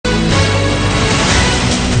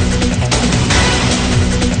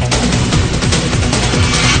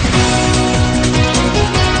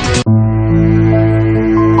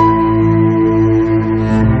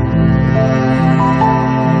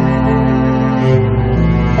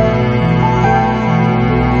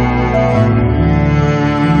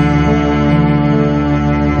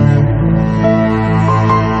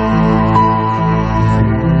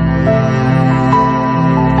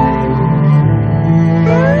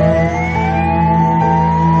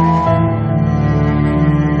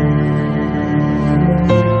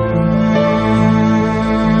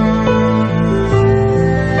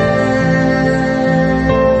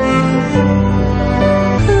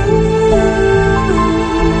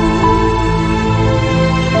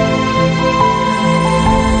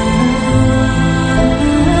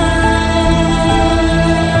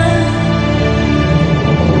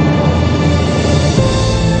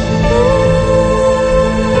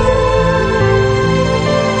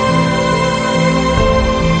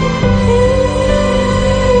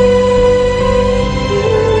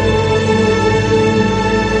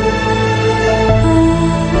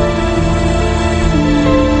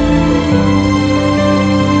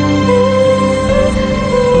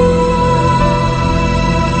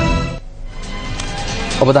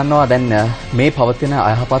දන්නවා දැන් මේ පවතින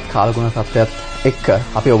අයහපත් කාලගුණ තත්ත්වයත් එක්ක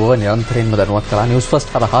අපි ඔබව නිරන්තරයෙන්ම දැනුවත් කළා. නිවුස්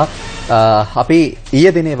ෆස්ට් හරහා අපි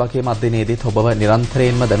ඊයේ දිනේ වගේම අද දිනේදීත් ඔබව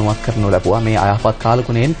නිරන්තරයෙන්ම දැනුවත් කරනු ලැබුවා. මේ අයහපත්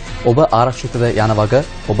කාලගුණයෙන් ඔබ ආරක්ෂිතද යන වග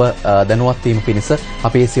ඔබ දැනුවත් වීම පිණිස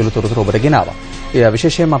අපි සියලු තොරතුරු ඔබට ගෙනාවා.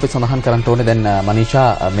 විශේෂයෙන්ම අපි සඳහන් කරන්න ඕනේ දැන්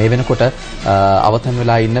මනීෂා මේ වෙනකොට අවතන්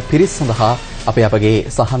වෙලා ඉන්න පිරිස් සඳහා අපි අපගේ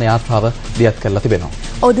සහන යාත්‍රාව දියත් කරලා තිබෙනවා.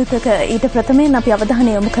 ඔදුතක ඊට ප්‍රථමයෙන් අපි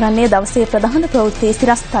අවධානය යොමු කරන්නේ දවසේ ප්‍රධාන ප්‍රවෘත්ති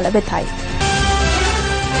සිරස්තල වෙතයි.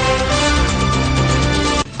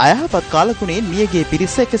 අයහපත් කාලගුණයෙන් මියගේ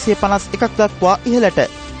පිරිස 151ක් දක්වා ඉහළට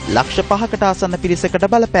ලක්ෂ 5කට ආසන්න පිරිසකට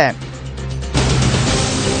බලපෑම්.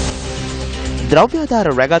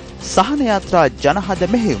 ද්‍රව්‍යාධාර රැගත් සහන යාත්‍රා ජනහද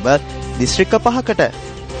මෙහෙයුම දිස්ත්‍රික්ක 5කට.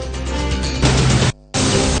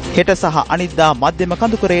 හෙට සහ අනිද්දා මධ්‍යම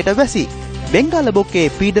කඳුකරයට වැසි බෙන්ගාල බොක්කේ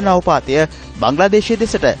පීඩන අවපාතය බංග්ලාදේශයේ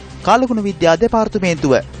දෙසට කාලගුණ විද්‍යා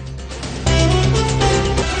දෙපාර්තමේන්තුව.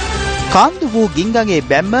 කාන්දු වූ ගිංගගේ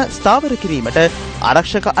බැම්ම ස්ථාවර කිරීමට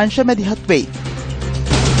ආරක්ෂක අංශ මැදිහත් වෙයි.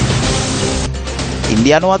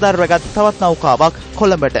 ඉන්දියානු ආධාර රැගත් තවත් නෞකාවක්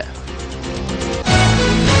කොළඹට.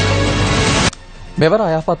 මෙවර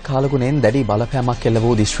අයහපත් කාලගුණයෙන් දැඩි බලපෑමක් එල්ල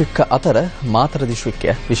වූ දිස්ත්‍රික්ක අතර මාතර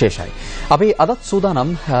දිස්ත්‍රික්කය විශේෂයි. අපි අදත්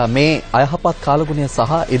සූදානම් මේ අයහපත් කාලගුණය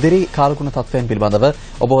සහ ඉදිරි කාලගුණ තත්ත්වයන් පිළිබඳව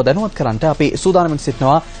ඔබව දැනුවත් කරන්නට අපි සූදානමින්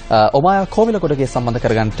සිටිනවා ඔමායා කෝවිලකොටගේ සම්බන්ධ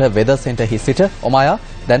කරගන්නට වෙදර් සෙන්ටර් හි සිට. ඔමායා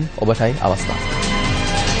දැන් ඔබටයි අවස්ථාව.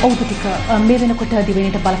 ඖෂධික මේ වෙනකොට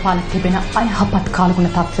දිවෙනට බලපාලා තිබෙන අයහපත් කාලගුණ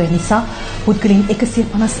තත්ත්වය නිසා පුද්ගලයන්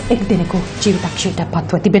 151 දෙනෙකු ජීවිතක්ෂයට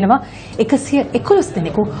පත්ව තිබෙනවා. 111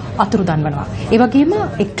 දෙනෙකු අතුරුදන් වනවා. ඒ වගේම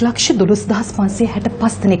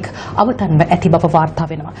 1,12,565 දෙනෙක් අවතන්ව ඇති බව වාර්තා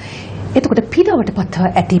වෙනවා. එතකොට පීඩාවට පත්ව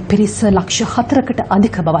ඇති පිරිස ලක්ෂ 4කට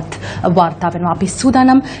අධික බවත් වාර්තා වෙනවා. අපි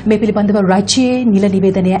සූදානම් මේ පිළිබඳව රාජ්‍යයේ නිල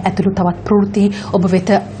නිවේදනය ඇතුළු තවත් ප්‍රවෘත්ති ඔබ වෙත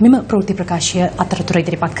මෙම ප්‍රවෘත්ති ප්‍රකාශය අතරතුර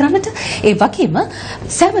ඉදිරිපත් කරන්නට. ඒ වගේම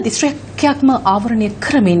සෑම දිස්ත්‍රික්කයක්ම ආවරණය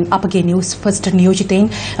කරමින් අපගේ නිවුස් ෆස්ට් නියෝජිතයින්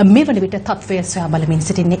මේ වන විට තත්ත්වය සොයා බලමින්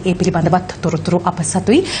සිටින්නේ. ඒ පිළිබඳවත් තොරතුරු අප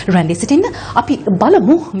සතුයි රැඳී සිටින්න. අපි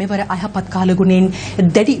බලමු මෙවර අයහපත් කාලගුණයෙන්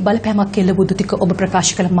දැඩි බලපෑමක් එල්ල වූ දුතික ඔබ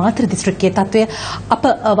ප්‍රකාශ කළ මාතර දිස්ත්‍රික්කයේ තත්ත්වය අප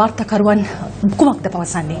වාර්තාකරු කුමක්ද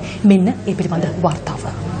පවසන්නේ? මෙන්න ඒ පිළිබඳ වාර්තාව.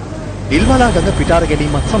 ඉල්මලා ගඟ පිටාර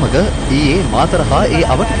ගැනීමත් සමග ඊයේ මාතර හා ඒ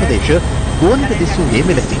අවට ප්‍රදේශ ගුවන්ට දිස්වූයේ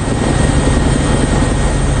මෙලෙසින්.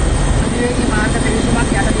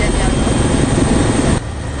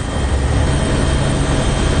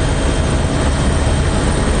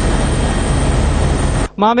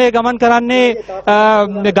 මම මේ ගමන් කරන්නේ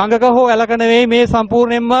ගඟක හෝ ඇලක නෙවෙයි. මේ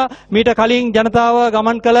සම්පූර්ණයෙන්ම මීට කලින් ජනතාව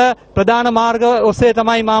ගමන් කළ ප්‍රධාන මාර්ග ඔස්සේ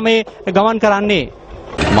තමයි මම මේ ගමන් කරන්නේ.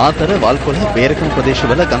 මාතර වල්පොළ බේරකම්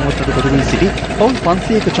ප්‍රදේශවල ගංවතුරට ගොඩවී සිටි පවුල්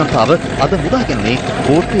 500ක ජනතාව අද මුදාගන්නේ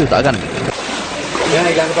බෝට්ටු යොදා ගන්න.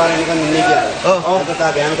 යන්නේ ගඟ පාරේ නිකන් ඉන්නේ කියලා. ඔව්.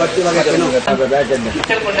 තා ගෑනු කට්ටිය වගේ වෙනවා.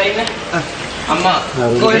 ඉතල පොඩ්ඩයි ඉන්න. අම්මා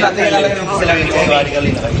කොහෙද අතේ ළඟ ඉස්සලා වාඩි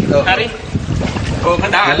කරලා ඉන්නවා. හරි.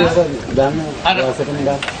 කොහොමද දාන්න? දාන්න. අර සෙකන්ඩ්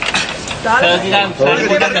දාන්න. දාන්න.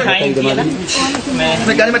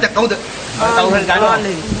 මේ ගානි මචං කවුද? කවුරුන්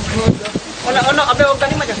ගන්නවන්නේ? ඔන්න අපේ ඔක්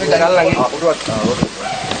ගානි මචං. ගල්ලාගේ. උඩුවත්.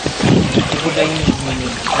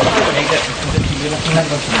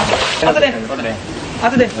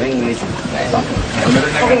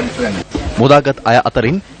 මුදාගත් අය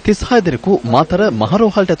අතරින් 36 දෙනෙකු මාතර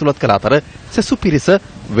මහරෝහලට ඇතුළත් කළ අතර සෙසු පිරිස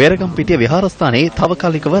වේරගම්පිටිය විහාරස්ථානයේ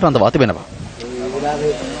තාවකාලිකව රඳවා තිබෙනවා.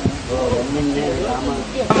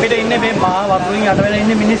 අපිට ඉන්නේ මේ මහා වතුරින් යට වෙලා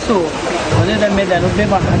ඉන්නේ මිනිස්සු. මොකද දැන් මේ දැනුත් මේ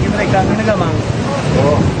පටන් ගිහින් එකක් වෙන ගමන්.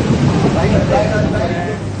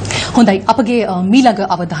 හොඳයි අපගේ මීළඟ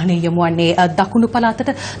අවධානය යොමු වන්නේ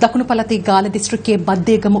දකුණු පළාතේ ගාල්ල දිස්ත්‍රික්කයේ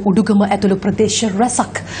බද්දේගම උඩුගම ඇතුළු ප්‍රදේශ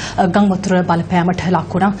රැසක් ගංවතුර බලපෑමට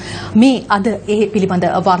ලක් වුණා. මේ අද ඒ පිළිබඳ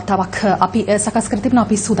වාර්තාවක් අපි සකස් කර තිබෙනවා.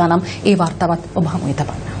 අපි සූදානම් ඒ වාර්තාවත් ඔබ හමුවේ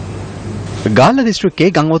තබන්න. ගාල්ල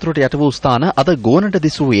දිස්ත්‍රික්කයේ ගංවතුරට යට වූ ස්ථාන අද ගෝනට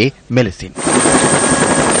දිස්වූයේ මෙලෙසින්.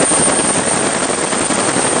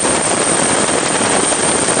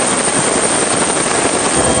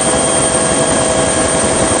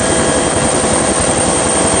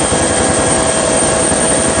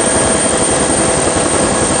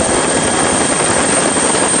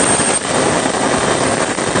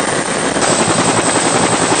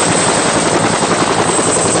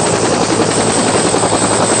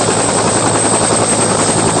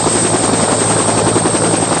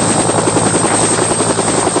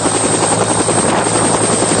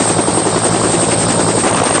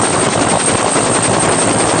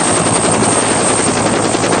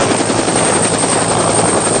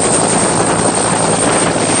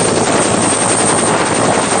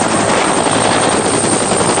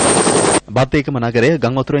 බද්දේකම නගරය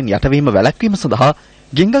ගම් වතුරෙන් යටවීම වැළැක්වීම සඳහා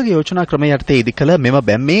ගිංගගේ යෝජනා ක්‍රමය යටතේ ඉදිකළ මෙම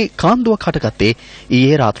බැම්මේ කාන්දුවක් හටගත්තේ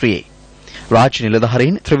ඊයේ රාත්‍රියේ. රාජ්‍ය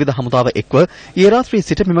නිලධාරීන් ත්‍රිවිධ හමුදාව එක්ව ඊයේ රාත්‍රියේ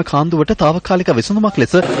සිට මෙම කාන්දුවට తాවකාලික විසඳුමක්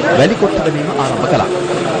ලෙස වැලි කොට්ට ගැනීම ආරම්භ කළා.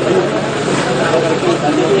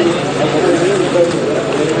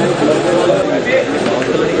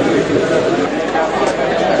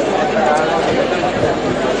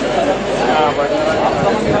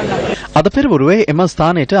 අද පෙරවරුවේ එම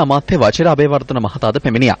ස්ථානයට අමාත්‍ය වජිර අබේවර්ධන මහතාද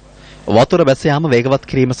පැමිණියා. වතුර බැස යාම වේගවත්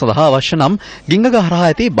කිරීම සඳහා අවශ්‍ය නම් ගිංගග හරහා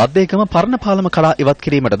ඇති බද්දේකම පරණ පාලම කඩා ඉවත්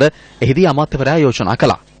කිරීමටද එහිදී අමාත්‍යවරයා යෝජනා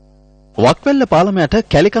කළා. වක්වැල්ල පාලමයට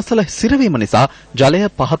කැලිකසල සිරවීම නිසා ජලය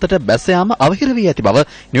පහතට බැස යාම අවහිර වී ඇති බව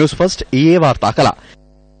නිවුස් ෆස්ට් ඊයේ වාර්තා කළා.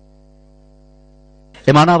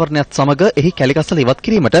 එම අනාවරණයත් සමග එහි කැලිකසල ඉවත්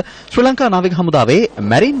කිරීමට ශ්‍රී ලංකා නාවික හමුදාවේ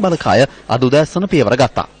මැරීන් බලකාය අද උදෑසන පියවර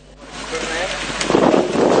ගත්තා.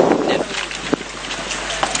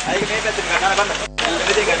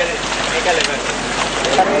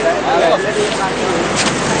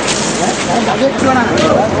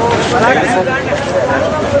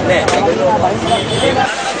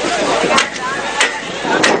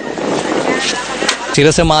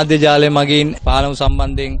 සිරස මාධ්‍ය ජාලය මගින් පාලම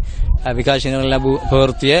සම්බන්ධයෙන් විකාශනය ලැබූ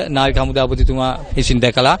ප්‍රවෘත්තිය නාවික හමුදාපතිතුමා විසින්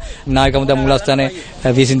දැකලා නාවික හමුදා මූලස්ථානයේ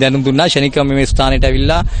විසින් දැනුම් දුන්නා. ශනිකව මේ ස්ථානයට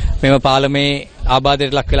ඇවිල්ලා මෙම පාලමේ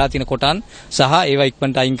ආබාධයට ලක් වෙලා තියෙන කොටන් සහ ඒවා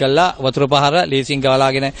ඉක්මනට අයින් කළා වතුර පහර ලේසියෙන්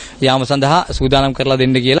ගවලාගෙන යාම සඳහා සූදානම් කරලා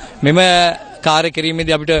දෙන්න කියලා. මෙම කාර්ය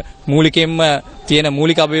කිරීමේදී අපිට මූලිකයෙන්ම තියෙන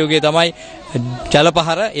මූලික අභියෝගය තමයි ජල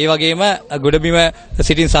පහර, ඒ වගේම ගොඩබිම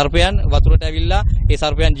සිටින සර්පයන් වතුරට ඇවිල්ලා ඒ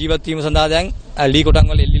සර්පයන් ජීවත් වීම සඳහා දැන් ලී කොටන්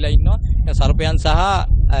වල එල්ලිලා ඉන්නවා. සර්පයන් සහ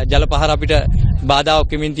ජල පහර අපිට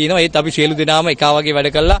බාධාවක් වෙමින් තියෙනවා. ඒත් අපි සියලු දෙනාම එකා වගේ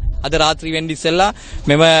වැඩ කළා. අද රාත්‍රී වෙන්න ඉස්සෙල්ලා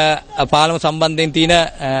මෙම පාලම සම්බන්ධයෙන් තියෙන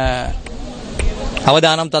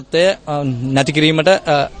අවදානම් තත්ත්වය නැති කිරීමට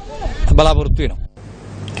බලාපොරොත්තු වෙනවා.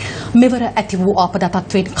 මෙවර ඇති වූ ආපදා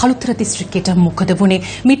තත්ත්වයෙන් කළුතර දිස්ත්‍රික්කයට මොකද වුණේ?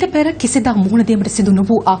 මීට පෙර කිසිදා මුහුණ දීමට සිදු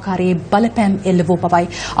නොවූ ආකාරයේ බලපෑම් එල්ල වූ බවයි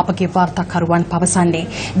අපගේ වාර්තාකරුවන් පවසන්නේ.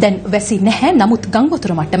 දැන් වැසි නැහැ, නමුත් ගම්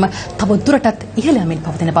වතුර මට්ටම තව දුරටත් ඉහළ යමින්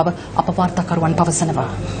පවතින බව අප වාර්තාකරුවන් පවසනවා.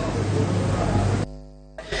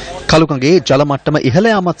 කළුගඟේ ජල මට්ටම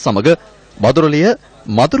ඉහළ යාමත් සමග බදුරලිය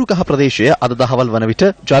මදුරුගහ ප්‍රදේශය අද දහවල් වන විට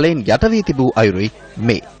ජලයෙන් යට වී තිබූ අයුරුයි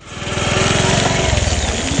මේ.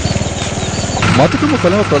 මතුකුම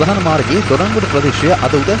කොළඹ ප්‍රධාන මාර්ගයේ දොරංගොඩ ප්‍රදේශය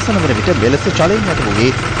අද උදෑසන වන විට මෙලෙස ජලයෙන් යට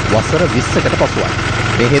වූයේ වසර 20කට පසුවයි.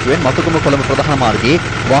 මේ හේතුවෙන් මතුකුම කොළඹ ප්‍රධාන මාර්ගයේ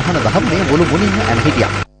වාහන දහමේ මුළු මුලින්ම ඇන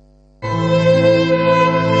හිටියා.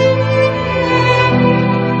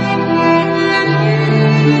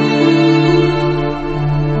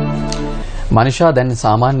 මනිෂා, දැන්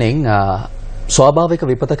සාමාන්‍යයෙන් ස්වාභාවික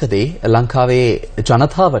විපතකදී ලංකාවේ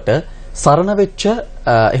ජනතාවට සරණ වෙච්ච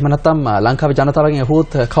එහෙම නැත්නම් ලංකාවේ ජනතාවගෙන්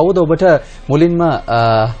අහුවොත් කවුද ඔබට මුලින්ම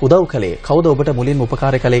උදව් කළේ, කවුද ඔබට මුලින්ම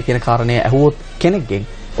උපකාර කළේ කියන කාරණය අහුවොත් කෙනෙක්ගෙන්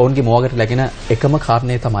ඔවුන්ගේ මුවගට läගෙන එකම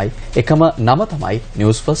කාරණය තමයි, එකම නම තමයි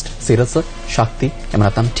නිවුස් ෆස්ට් සිරස ශක්ති එහෙම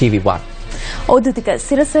නැත්නම් TV1. ඖද්‍යෝතික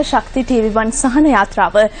සිරස ශක්ති TV1 සහන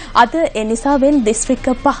යාත්‍රාව අද ඒ නිසාවෙන් දිස්ත්‍රික්ක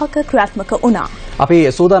 5ක ක්‍රියාත්මක වුණා. අපි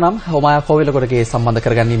සූදානම් හොමායා කෝවිලකොටගේ සම්බන්ධ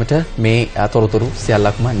කරගැනීමට මේ තොරතුරු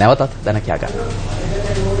සියල්ලක්ම නැවතත් දැන කියා ගන්න.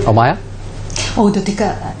 හොමායා, ඖද්‍යෝතික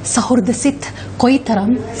සහෘද සිත්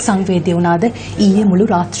කොයිතරම් සංවේදී වුණාද ඊයේ මුළු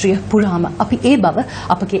රාත්‍රිය පුරාම අපි ඒ බව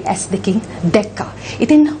අපගේ ඇස් දෙකින් දැක්කා.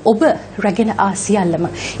 ඉතින් ඔබ රැගෙන ආ සියල්ලම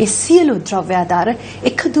ඒ සියලු ද්‍රව්‍යාධාර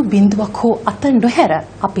එකදු බිඳුවක් හෝ අත නොහැර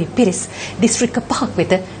අපේ පිරිස් දිස්ත්‍රික්ක 5ක්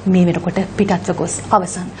වෙත මේ වෙනකොට පිටත්ව ගොස්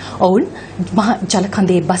අවසන්. ඔවුන් මහ ජල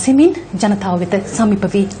කඳේ බසිමින් ජනතාව වෙත සමීප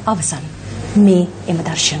වී අවසන්. මේ එම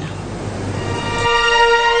දර්ශන.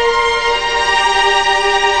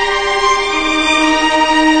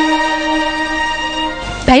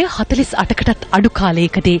 පැය 48කටත් අඩු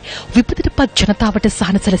කාලයකදී විපතටපත් ජනතාවට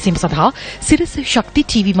සහන සැලසීම සඳහා සිරස ශක්ති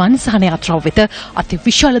TV1 සහන යාත්‍රාව වෙත අති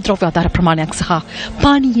විශාල ද්‍රව්‍යාධාර ප්‍රමාණයක් සහ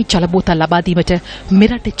පානීය ජල බෝතල් ලබා දීමට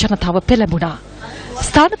මෙරට ජනතාව පෙළඹුණා.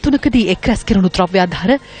 ස්ථාන 3කදී එක් රැස් කෙරුණු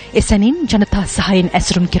ද්‍රව්‍යාධාර එසැනින් ජනතා සහයෙන්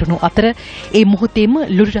ඇසුරුම් කෙරුණු අතර ඒ මොහොතේම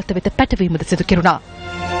ලුරි රථ වෙත පැටවීමද සිදු කෙරුණා.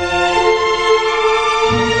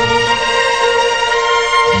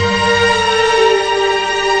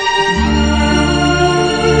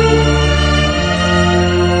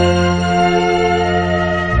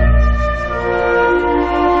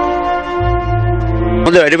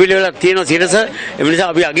 හොඳ වැඩපිළිවෙලක් තියෙනවා සිරස. ඒ නිසා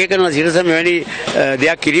අපි අගය කරනවා සිරස මෙවැනි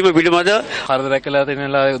දෙයක් කිරීම පිළිබඳ. හරිද කියලා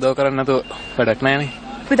තියෙනලා උදව් කරන්න නැතුව වැඩක් නැහැ නේ.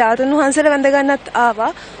 අපි ධාතුන් වහන්සේලා වැඳ ගන්නත්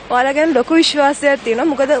ආවා. ඔයාලා ගැන ලොකු විශ්වාසයක් තියෙනවා.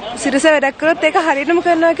 මොකද සිරස වැඩක් කරොත් ඒක හරියටම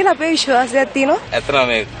කරනවා කියලා අපේ විශ්වාසයක් තියෙනවා. ඇත්තටම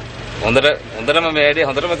මේ හොඳටම මේ වැඩේ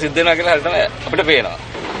හොඳටම සිද්ධ වෙනවා කියලා හරියටම අපිට පේනවා.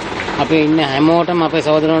 අපි ඉන්න හැමෝටම අපේ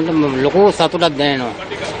සහෝදරවන්ට ලොකු සතුටක් දැනෙනවා.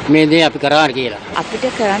 මේ දේ අපි කරාට කියලා. අපිට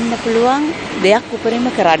කරන්න පුළුවන් දෙයක් උපරිම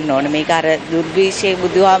කරන්න ඕන. මේක අර දුර්විශේෂ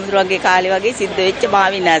බුදුහාමුදුරුවන්ගේ කාලේ වගේ සිද්ධ වෙච්ච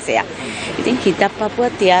මහවිනාශයක්. ඉතින් හිතක්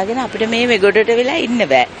පපුවක් තියාගෙන අපිට මේ වෙගොඩට වෙලා ඉන්න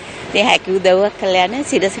බෑ. ඉතින් හැකි උදව්වක් කළා යන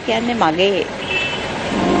සිරස කියන්නේ මගේ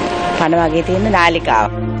පණ වගේ තියෙන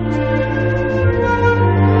නාලිකාව.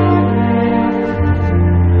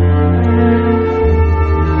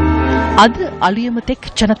 අද අලුයමතෙක්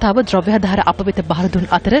ජනතාව ද්‍රව්‍යාධාර අපවෙත බාර දුන්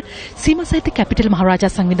අතර සීමා සහිත කැපිටල් මහරජා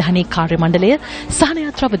සංවිධානයේ කාර්ය මණ්ඩලය සහන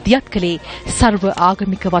යාත්‍රාව දියත් කළේ සර්ව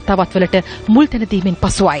ආගමික වතාවත්වලට මුල් තැන දීමෙන්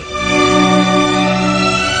පසුවයි.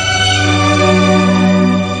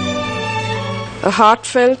 A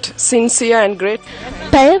heartfelt, sincere and great.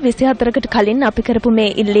 පැය 24කට කලින් අපි කරපු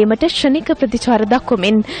මේ ඉල්ලීමට ක්ෂණික ප්‍රතිචාර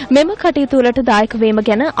දක්වමින් මෙම කටයුතු වලට දායක වීම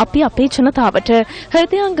ගැන අපි අපේ ජනතාවට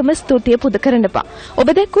හෘදයාංගම ස්තුතිය පුද කරනවා. ඔබ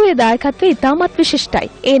දැක්වූ දායකත්වය ඉතාමත් විශිෂ්ටයි.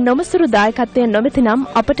 ඒ නොමසුරු දායකත්වය නොමැතිනම්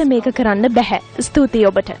අපට මේක කරන්න බැහැ. ස්තුතියි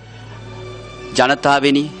ඔබට.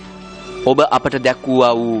 ජනතාවෙනි, ඔබ අපට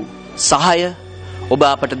දැක්වුවා වූ සහාය, ඔබ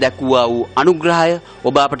අපට දැක්වුවා වූ අනුග්‍රහය,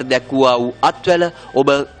 ඔබ අපට දැක්වුවා වූ අත්වැල, ඔබ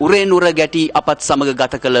උරෙන් උර ගැටි අපත් සමග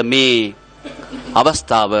ගත කළ මේ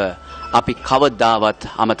අවස්ථාව අපි කවදාවත්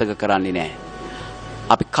අමතක කරන්නේ නැහැ.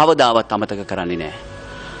 අපි කවදාවත් අමතක කරන්නේ නැහැ.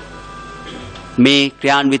 මේ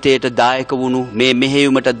ක්‍රියාන්විතයට දායක වුණු, මේ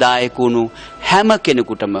මෙහෙයුමට දායක වුණු හැම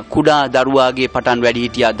කෙනෙකුටම, කුඩා දරුවාගේ පටන්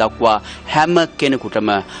වැඩිහිටියා දක්වා හැම කෙනෙකුටම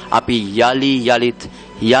අපි යලි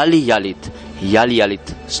යලිත්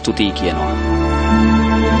ස්තුතියි කියනවා.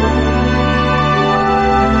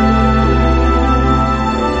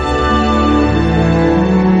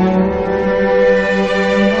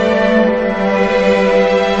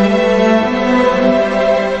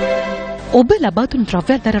 ඔබ ලබා දුන්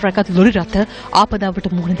ද්‍රව්‍යාධාර රැගත් ලොරි රථ ආපදාවට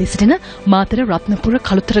මුහුණ දී සිටින මාතර, රත්නපුර,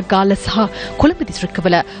 කළුතර, ගාල්ල සහ කොළඹ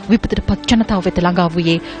දිස්ත්‍රික්කවල විපතට පත් ජනතාව වෙත ළඟා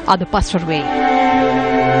වූයේ අද පස්වරුවේ.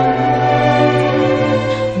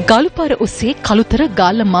 ගාලුපාර ඔස්සේ කළුතර,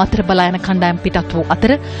 ගාල්ල, මාතර බලා යන කණ්ඩායම් පිටත් වූ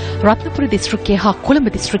අතර රත්නපුර දිස්ත්‍රික්කයේ හා කොළඹ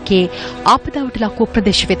දිස්ත්‍රික්කයේ ආපදාවට ලක් වූ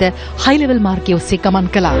ප්‍රදේශ වෙත හයි ලෙවල් මාර්ගය ඔස්සේ ගමන්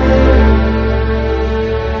කළා.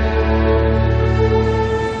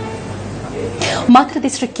 මාතර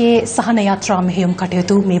දිස්ත්‍රික්කයේ සහන යාත්‍රා මෙහෙයුම්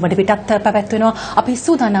කටයුතු මේ වන විටත් පැවැත්වෙනවා. අපි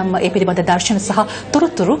සූදානම් ඒ පිළිබඳ දර්ශන සහ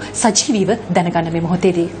තොරතුරු සජීවීව දැනගන්න මේ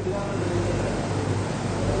මොහොතේදී.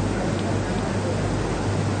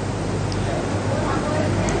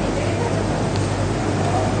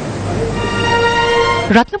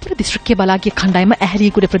 රත්නපුර දිස්ත්‍රික්කයේ බලාගිය කණ්ඩායම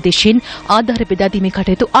ඇහැලියගොඩ ප්‍රදේශයෙන් ආධාර බෙදා දීමේ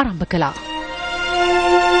කටයුතු ආරම්භ කළා.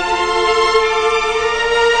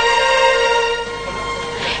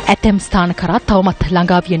 ඇතැම් ස්ථාන කරා තවමත්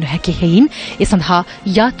ළඟා විය නොහැකි හේයින් ඒ සඳහා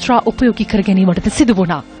යාත්‍රා උපයෝගී කර ගැනීමටද සිදු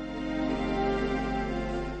වුණා.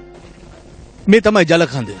 මේ තමයි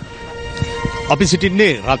ජලකඳ. අපි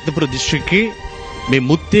සිටින්නේ රත්නපුර දිස්ත්‍රික්කයේ මේ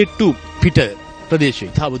මුත්තේට්ටු පිට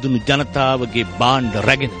ප්‍රදේශයේ. තවදුණු ජනතාවගේ භාණ්ඩ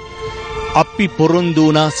රැගෙන අපි පොරොන්දු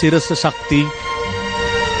වුණා සිරස ශක්ති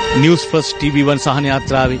නිවුස් ෆස්ට් TV1 සහන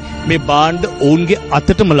යාත්‍රාවේ මේ භාණ්ඩ ඔවුන්ගේ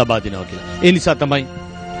අතටම ලබා දෙනවා කියලා. ඒ නිසා තමයි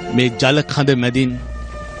මේ ජලකඳ මැදින්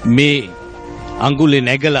මේ අඟුලේ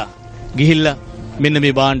නැගලා ගිහිල්ලා මෙන්න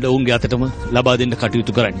මේ භාණ්ඩ ඔවුන්ගේ අතටම ලබා දෙන්න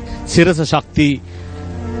කටයුතු කරන්නේ. සිරස ශක්ති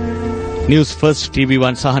නිවුස් ෆස්ට්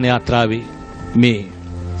TV1 සහන යාත්‍රාවේ මේ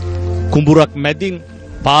කුඹුරක් මැදින්,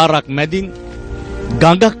 පාරක් මැදින්,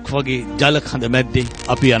 ගඟක් වගේ ජලකඳ මැද්දේ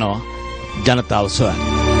අපි යනවා ජනතාව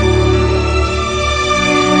සොයන්න.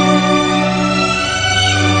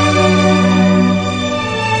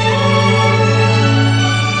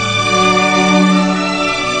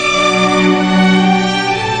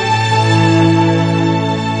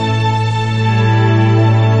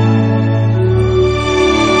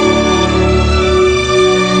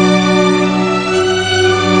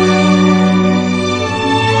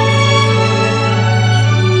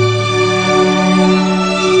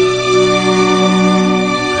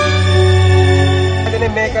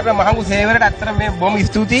 මහඟු සේවයට ඇත්තට මේ බොහොම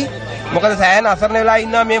ස්තුතියි. මොකද සෑහෙන අසරණ වෙලා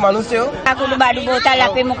ඉන්නවා මේ මිනිස්සුયો. අකුළු බඩු බෝතල්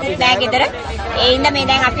අපේ මොකුත් නැහැ ගෙදර. ඒ ඉන්න මේ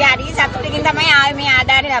දැන් අපි හරි සතුටකින් තමයි ආවේ මේ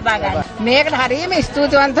ආධාරය ලබා ගන්න. මේකට හරියම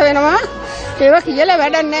ස්තුතිවන්ත වෙනවා. ඒව කියලා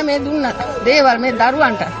වැඩක් නැහැ මේ දුන්න දේවල් මේ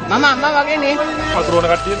දරුවන්ට. මම අම්මා වගේ නේ.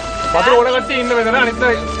 වතුර ඕන කට්ටිය ඉන්න මෙතන අනිත්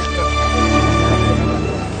අය.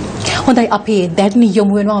 හොඳයි, අපි දැන්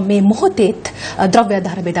යමු වෙනවා මේ මොහොතේත්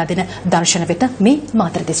ද්‍රව්‍යාධාර බෙදා දෙන දර්ශන වෙත මේ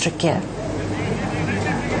මාතර දිස්ත්‍රික්කය.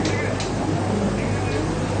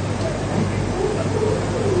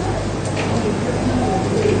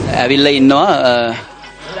 ඇවිල්ලා ඉන්නවා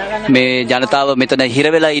මේ ජනතාව මෙතන හිර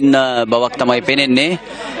වෙලා ඉන්න බවක් තමයි පේන්නේ.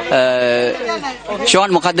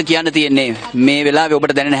 ෂෝන් මොකද්ද කියන්න තියෙන්නේ මේ වෙලාවේ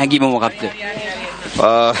ඔබට දැනෙන හැඟීම මොකක්ද?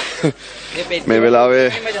 මේ වෙලාවේ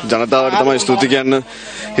ජනතාවට තමයි ස්තුති කියන්න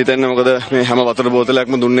හිතන්නේ මොකද මේ හැම වතුර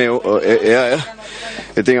බෝතලයක්ම දුන්නේ ඒ අය.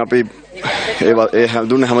 ඉතින් අපි ඒ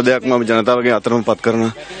දුන්න හැම දෙයක්ම ජනතාවගේ අතරමපත් කරන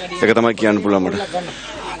එක තමයි කියන්න පුළුවන් මට.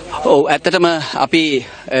 ඔව් ඇත්තටම අපි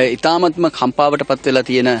ඊ타මත්ම කම්පාවටපත් වෙලා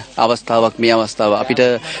තියෙන අවස්ථාවක් මේ අවස්ථාව. අපිට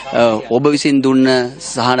ඔබ විසින් දුන්න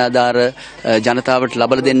සහනාධාර ජනතාවට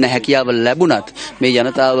ලබා දෙන්න හැකියාව ලැබුණත් මේ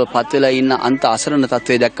ජනතාව පත් වෙලා ඉන්න අන්ත අසරණ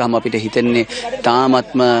තත්ත්වය දැක්කම අපිට හිතෙන්නේ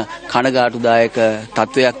ඊ타මත්ම කනගාටුදායක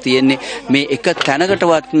තත්ත්වයක් තියෙන්නේ. මේ එක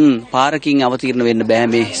තැනකටවත් පාරකින් අවතීර්ණ වෙන්න බෑ.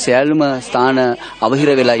 මේ සෑල්ම ස්ථාන අවහිර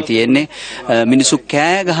වෙලායි තියෙන්නේ. මිනිස්සු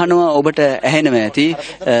කෑ ගහනවා ඔබට ඇහෙනවා ඇති.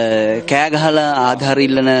 කෑ ගහලා ආධාර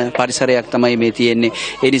ඉල්ලන පරිසරයක් තමයි මේ තියෙන්නේ.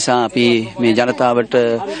 ඒ නිසා අපි මේ ජනතාවට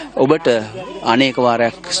ඔබට අනේක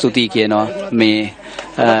වාරයක් ස්තුතියි කියනවා මේ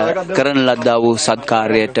කරන ලද්දා වූ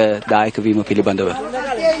සත්කාරයට දායක වීම පිළිබඳව.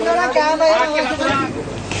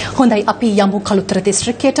 හොඳයි අපි යමු කළුතර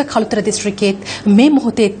දිස්ත්‍රික්කයට. කළුතර දිස්ත්‍රික්කයේ මේ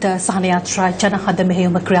මොහොතේත් සහන යාත්‍රා ජනහද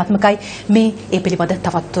මෙහෙයුම ක්‍රියාත්මකයි. මේ ඒ පිළිබඳ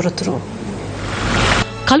තවත් තොරතුරු.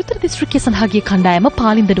 කළුතර දිස්ත්‍රික්කයේ සඳහා ගිය කණ්ඩායම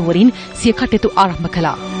පාලින්ද නුවරින් සිය කටයුතු ආරම්භ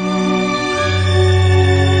කළා.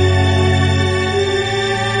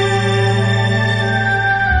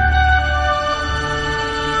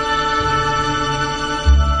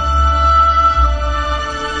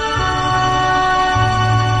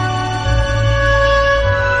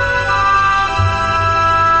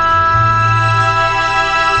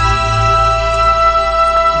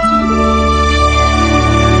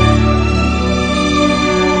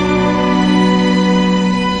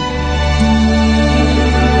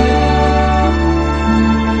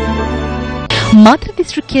 මාතර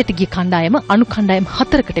දිස්ත්‍රික්කයට ගිය කණ්ඩායම අනු කණ්ඩායම්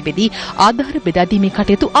 4කට බෙදී ආධාර බෙදා දීමේ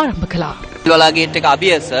කටයුතු ආරම්භ කළා. ඉල්වලා ගේට් එක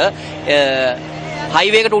අභියස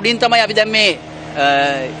හයිවේ එකට උඩින් තමයි අපි දැන් මේ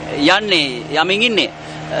යන්නේ යමින් ඉන්නේ.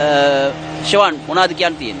 ෂවන් මොනවද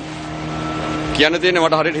කියන්න තියෙන්නේ? කියන්න තියෙන්නේ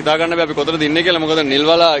මට හරියට හිතා ගන්න බෑ අපි කොතනද ඉන්නේ කියලා. මොකද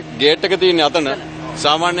නිල්වලා ගේට් එක තියෙන්නේ අතන.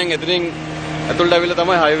 සාමාන්‍යයෙන් එතනින් ඇතුළට ඇවිල්ලා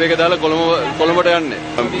තමයි හයිවේ එක දාලා කොළඹට යන්නේ.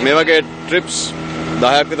 මේ වගේ ට්‍රිප්ස්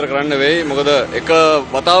 10ක් විතර කරන්න වෙයි. මොකද එක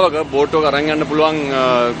වතාවක බෝට් එක අරන් යන්න පුළුවන්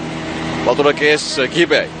වතුර කේස්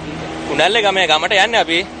කිහිපයයි. කුණල්ලේ ගමට යන්නේ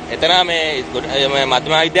අපි. එතන මේ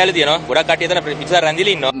මධ්‍යම විද්‍යාලය තියෙනවා. ගොඩක් කට්ටිය එතන පිටිසර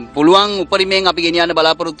රැඳිලා ඉන්නවා. පුළුවන් උපරිමයෙන් අපි ගෙනියන්න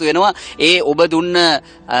බලාපොරොත්තු වෙනවා. ඒ ඔබ දුන්න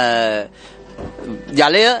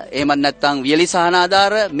ජලය එහෙම නැත්නම් වියලි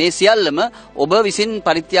සහනාධාර මේ සියල්ලම ඔබ විසින්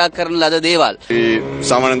පරිත්‍යාග කරන ලද දේවල්.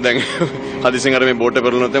 සාමාන්‍යයෙන් දැන් හදිසියෙන් අර මේ බෝට් එක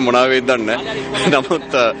පෙරළුනොත් මොනවා වෙයිද දන්නේ නැහැ. නමුත්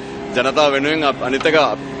ජනතාව වෙනුවෙන් අනිත් එක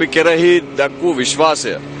අපි කෙරෙහි දක්වූ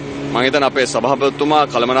විශ්වාසය මම හිතන අපේ සභාපතිතුමා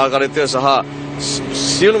කළමනාකාරීත්වය සහ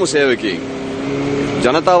සියලුම සේවකයන්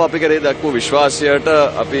ජනතාව අපි කෙරෙහි දක්වූ විශ්වාසයට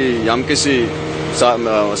අපි යම්කිසි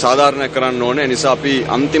සාධාරණයක් කරන්න ඕනේ. ඒ නිසා අපි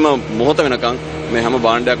අන්තිම මොහොත වෙනකන් මේ හැම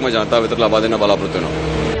භාණ්ඩයක්ම ජනතාව වෙතට ලබා දෙන්න බලාපොරොත්තු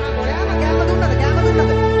වෙනවා.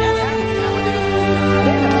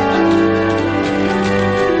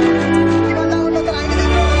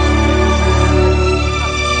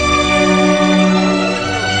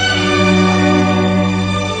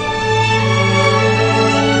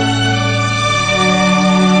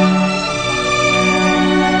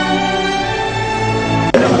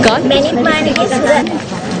 Many money is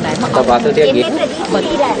Apa pasal dia gitu?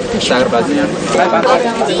 Sangat pasal.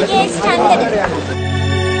 standard.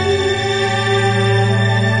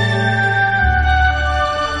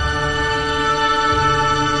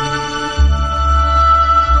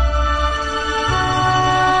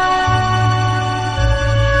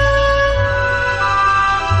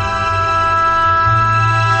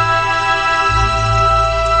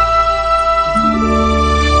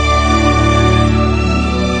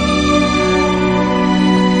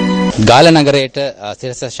 ගාල නගරයට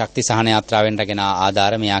සිරස ශක්ති සහන යාත්‍රාවෙන් රැගෙන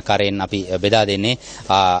ආධාර මේ ආකාරයෙන් අපි බෙදා දෙන්නේ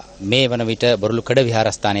මේ වන විට බොරළු කඩ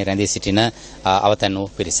විහාරස්ථානයේ රැඳී සිටින අවතන් වූ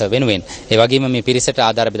පිරිස වෙනුවෙන්. ඒ වගේම මේ පිරිසට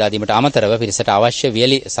ආධාර බෙදා දීමට අමතරව පිරිසට අවශ්‍ය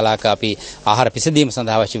වියලි සලාක අපි ආහාර පිසදීම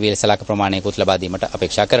සඳහා අවශ්‍ය වියලි සලාක ප්‍රමාණයකුත් ලබා දීමට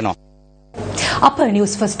අපේක්ෂා කරනවා. අප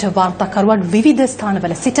නිවුස් ෆස්ට් වාර්තාකරුවන් විවිධ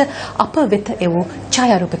ස්ථානවල සිට අප වෙත එවූ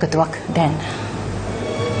ඡායාරූප එකතුවක් දැන්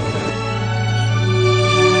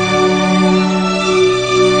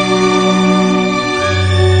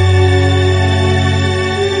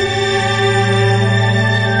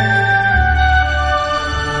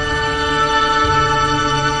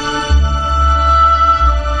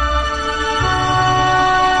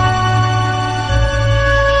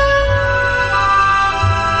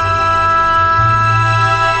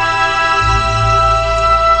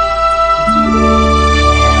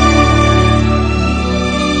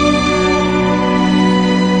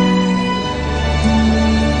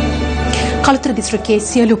කළුතර දිස්ත්‍රික්කයේ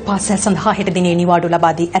සියලු පාසල් සඳහා හෙට දිනේ නිවාඩු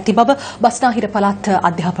ලබා දී ඇති බව බස්නාහිර පළාත්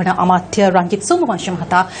අධ්‍යාපන අමාත්‍ය රංජිත් සෝමවංශ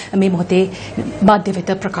මහතා මේ මොහොතේ මාධ්‍ය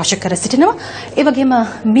වෙත ප්‍රකාශ කර සිටිනවා. ඒ වගේම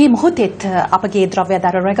මේ මොහොතේත් අපගේ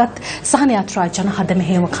ද්‍රව්‍යාධාර රැගත් සහන යාත්‍රා ජනහද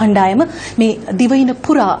මෙහෙයුම කණ්ඩායම මේ දිවයින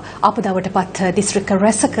පුරා ආපදාවට පත් දිස්ත්‍රික්ක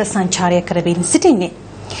රැසක සංචාරය කරමින් සිටින්නේ.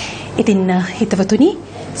 ඉතින් හිතවතුනි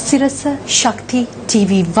සිරස ශක්ති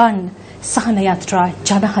TV1 සහන යාත්‍රා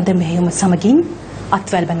ජනහද මෙහෙයුම සමගින්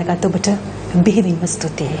අත්වැල් බැඳගත් ඔබට බෙහෙවින්ම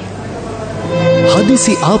ස්තුතියි.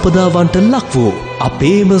 හදිසි ආපදාවන්ට ලක් වූ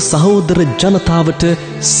අපේම සහෝදර ජනතාවට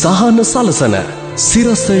සහන සලසන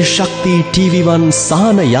සිරස ශක්ති TV1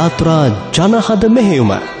 සහන යාත්‍රා ජනහද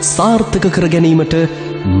මෙහෙයුම සාර්ථක කර ගැනීමට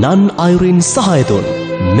නන් අයුරින් සහාය දුන්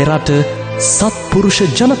මෙරට සත්පුරුෂ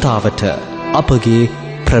ජනතාවට අපගේ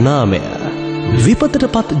ප්‍රණාමය.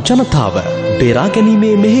 විපතටපත් ජනතාව බේරා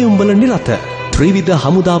ගැනීමේ මෙහෙයුම්වල නිරත ත්‍රිවිධ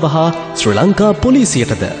හමුදාව හා ශ්‍රී ලංකා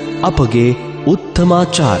පොලිසියටද අපගේ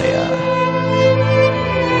උත්තමාචාරය.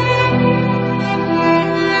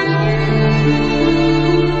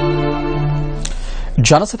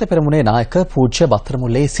 ජනසත පෙරමුණේ නායක පූජ්‍ය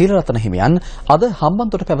බත්තරමුල්ලේ සීලරතන හිමියන් අද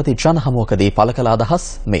හම්බන්තොට පැවති ජන හමුවකදී පළ කළ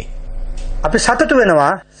අදහස් මේ. අපි සතුටු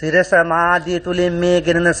වෙනවා සිරස මාධ්‍ය තුලින් මේ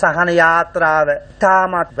ගෙනෙන සහන යාත්‍රාව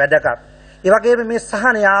තාමත් වැදගත්. ඒ වගේම මේ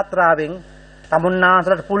සහන යාත්‍රාවෙන්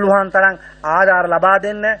තමුන්නාන්සලට පුළුවන් තරම් ආධාර ලබා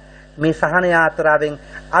දෙන්න මේ සහන යාත්‍රාවෙන්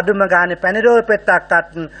අදුම ගානේ පැනිරෝ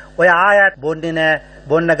පෙත්තක්වත් ඔය ආයත් බොන්නේ නැහැ,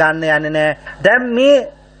 බොන්න ගන්න යන්නේ නැහැ. දැන්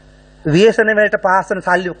මේ ව්‍යසන වලට පාසන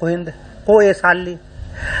සල්ලි කොහෙන්ද? කොහේ සල්ලි?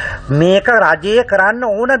 මේක රජයේ කරන්න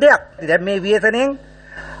ඕන දෙයක්. දැන් මේ ව්‍යසනෙන්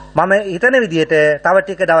මම හිතන විදිහට තව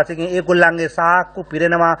ටික දවසකින් ඒගොල්ලන්ගේ සාක්කු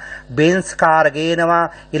පිරෙනවා, බෙන්ස් කාර් ගේනවා,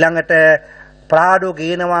 ඊළඟට ප්‍රාඩෝ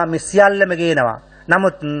ගේනවා, මේ සියල්ලම ගේනවා.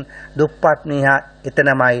 නමුත් දුප්පත් මිනිහා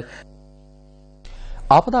එතනමයි.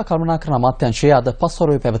 ආපදා කළමනාකරණ අමාත්‍යාංශයේ අද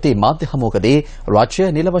පස්වරුවේ පැවති මාධ්‍ය හමුවකදී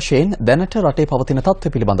රාජ්‍ය නිල වශයෙන් දැනට රටේ පවතින තත්ත්වය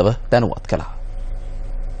පිළිබඳව දැනුවත් කළා.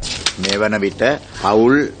 මේ වන විට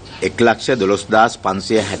පවුල්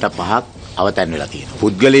 1,12,565ක් අවතැන් වෙලා තියෙනවා.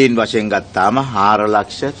 පුද්ගලයන් වශයෙන් ගත්තාම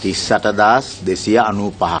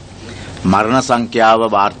 4,38,295ක්. මරණ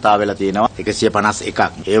සංඛ්‍යාව වාර්තා වෙලා තියෙනවා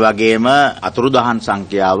 151ක්. ඒ වගේම අතුරුදහන්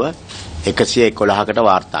සංඛ්‍යාව 111කට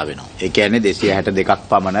වාර්තා වෙනවා. ඒ කියන්නේ 262ක්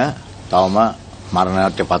පමණ තවම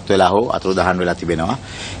මරණයටපත් වෙලා හෝ අතුරුදහන් වෙලා තිබෙනවා.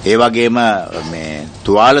 ඒ වගේම මේ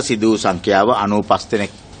තුවාල සිදු සංඛ්‍යාව 95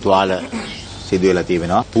 දෙනෙක් තුවාල සිදු වෙලා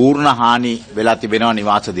තිබෙනවා. පූර්ණ හානි වෙලා තිබෙනවා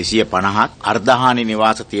නිවාස 250ක්. අර්ධ හානි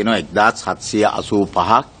නිවාස තියෙනවා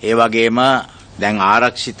 1785ක්. ඒ වගේම දැන්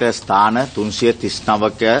ආරක්ෂිත ස්ථාන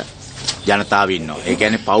 339ක ජනතාව ඉන්නවා. ඒ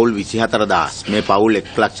කියන්නේ පවුල් 24000. මේ පවුල්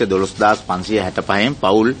 1,12,565න්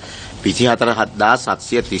පවුල්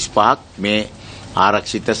 24735ක් මේ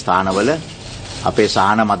ආරක්ෂිත ස්ථානවල අපේ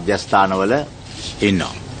සහන මධ්‍යස්ථානවල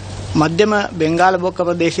ඉන්නවා. මධ්‍යම බෙන්ගාල බොක්ක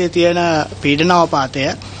ප්‍රදේශයේ තියෙන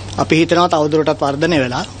පීඩනාවපාතය අපි හිතනවා තවදුරටත් වර්ධනය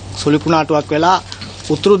වෙලා සුලිකුණාටුවක් වෙලා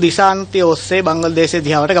උතුරු දිශාන්තය ඔස්සේ බංග්ලාදේශයේ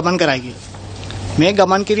දිහාවට ගමන් කරයි කියලා. මේ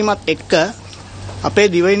ගමන් කිරීමත් එක්ක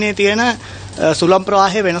අපේ දිවයිනේ තියෙන සුළං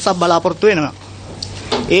ප්‍රවාහයේ වෙනසක් බලාපොරොත්තු වෙනවා.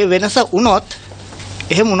 ඒ වෙනස වුණොත්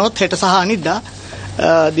එහෙම වුණොත් හෙට සහ අනිද්දා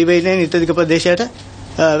දිවයිනේ නිතදිග ප්‍රදේශයට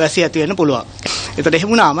වැසි ඇති වෙන්න පුළුවන්. ඒතකොට එහෙම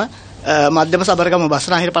වුණාම මධ්‍යම සබරගම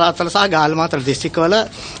බස්නාහිර පළාත්වල සහ ගාල්මාතර දිස්ත්‍රික්කවල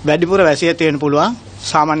වැඩිපුර වැසි ඇති වෙන්න පුළුවන්.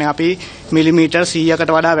 සාමාන්‍යයෙන් අපි මිලිමීටර් 100කට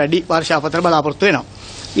වඩා වැඩි වර්ෂාපතන බලාපොරොත්තු වෙනවා.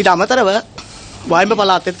 ඊට අමතරව වායඹ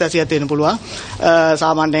පළාතෙත් වැසි ඇති වෙන්න පුළුවන්.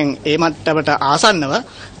 සාමාන්‍යයෙන් ඒ මට්ටමට ආසන්නව.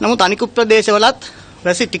 නමුත් අනිකුත් ප්‍රදේශවලත්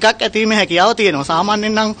වැසි ටිකක් ඇතිවීමේ හැකියාව තියෙනවා.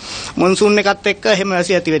 සාමාන්‍යයෙන් නම් මොන්සූන් එකත් එක්ක එහෙම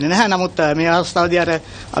වැසි ඇති වෙන්නේ නැහැ. නමුත් මේ අවස්ථාවේදී අර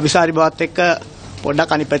අபிසාරි බවත් එක්ක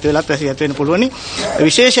පොඩ්ඩක් අනිත් පැති වෙලත් වැසි ඇති වෙන්න පුළුවනි.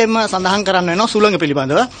 විශේෂයෙන්ම සඳහන් කරන්න වෙනවා සුළඟ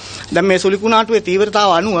පිළිබඳව. දැන් මේ සුලිකුණාටුවේ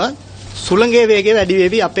තීව්‍රතාව අනුව සුළඟේ වේගය වැඩි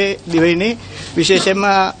වෙවි අපේ දිවයිනේ විශේෂයෙන්ම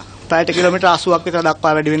පැයට කිලෝමීටර් 80ක් විතර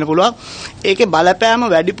දක්වා වැඩි වෙන්න පුළුවන්. ඒකේ බලපෑම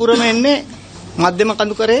වැඩිපුරම එන්නේ මධ්‍යම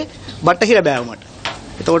කඳුකරේ බටහිර බෑවුමට.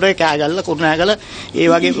 එතකොට ඒ කෑගල්ල කුරුණෑගල ඒ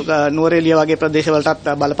වගේ නුවරඑළිය වගේ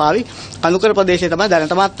ප්‍රදේශවලටත් බලපාවි. කඳුකර ප්‍රදේශයේ තමයි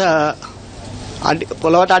දැනටමත්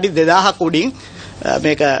පොළොවට අඩි 2000ක් උඩින්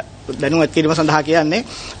මේක දැනුවත් කිරීම සඳහා කියන්නේ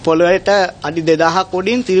පොළොවට අඩි 2000ක්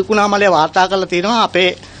උඩින් තිරිකුණාමලය වාර්තා කරලා තියෙනවා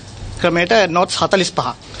අපේ ක්‍රමයට නොට්ස්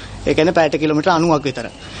 45ක්. ඒ කියන්නේ පැයට කිලෝමීටර් 90ක් විතර.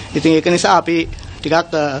 ඉතින් ඒක නිසා අපි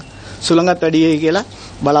ටිකක් සුළඟත් වැඩි වෙයි කියලා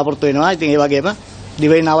බලාපොරොත්තු වෙනවා. ඉතින් ඒ වගේම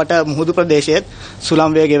දිවයිනාවට මුහුදු ප්‍රදේශයේත්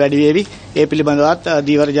සුළං වේගය වැඩි වේවි. ඒ පිළිබඳවත්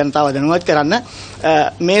දීවර ජනතාව දැනුවත් කරන්න.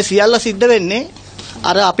 මේ සියල්ල සිද්ධ වෙන්නේ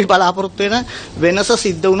අර අපි බලාපොරොත්තු වෙන වෙනස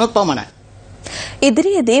සිද්ධ වුණොත් පමණයි.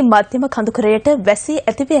 ඉදිරියේදී මධ්‍යම කඳුකරයට වැසී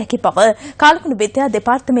ඇතිවිය හැකි බව කාලකුණු විද්‍යා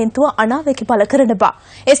දෙපාර්තමේන්තුව අනාවැකි පළ කරන බව.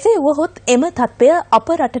 එසේ වුවහොත් එම තත්ත්වය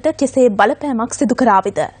අප රටට කෙසේ බලපෑමක් සිදු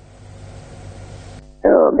කරාවිද?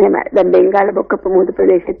 මෙහෙම දැන් බෙන්ගාල බොක්ක ප්‍රමුඛ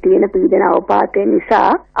ප්‍රදේශයේ තියෙන පීඩන අවපාතය නිසා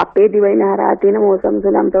අපේ දිවයින හරහා තියෙන මෝසම්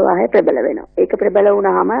සුළම් ප්‍රවාහය ප්‍රබල වෙනවා. ඒක ප්‍රබල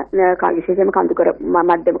වුණාම විශේෂයෙන්ම කඳුකර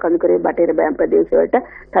මධ්‍යම කඳුකරේ බටහිර බෑම් ප්‍රදේශ වලට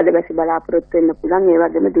තදවැසි බලාපොරොත්තු වෙන්න පුළුවන්. ඒ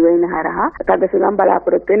වගේම දිවයින හරහා තද සුළම්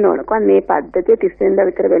බලාපොරොත්තු වෙන්න ඕන. කොහොම මේ පද්ධතිය 30 වෙනිදා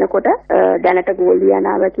විතර වෙනකොට දැනට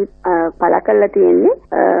ගෝලියානාවකි පළ කරලා තියෙන්නේ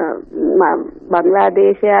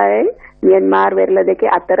බංග්ලාදේශයයි මියන්මාර් වෙරළ දෙකේ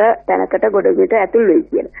අතර තැනකට ගොඩකට ඇතුල් වෙයි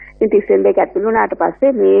කියලා. ඉතින් 30 වෙනිදා ඇතුල් වුණාට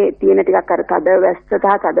පස්සේ මේ තියෙන ටිකක් අර තද වැස්ස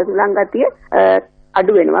සහ තද සුළං ගතිය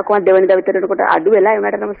අඩු වෙනවා. කොහොමද දෙවෙනිදා විතරනකොට අඩු වෙලා ඒ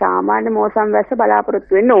වුණාට නම් සාමාන්‍ය මෝසම් වැස්ස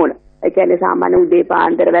බලාපොරොත්තු වෙන්න ඕන. ඒ කියන්නේ සාමාන්‍ය උදේ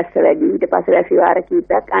පාන්දර වැස්ස වැඩි ඊට පස්සේ වැසි වාර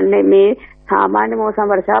කීපයක් අන්න මේ සාමාන්‍ය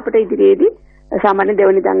මෝසම් වර්ෂාව අපිට ඉදිරියේදී සාමාන්‍ය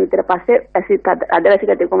දෙවෙනිදා විතර පස්සේ අද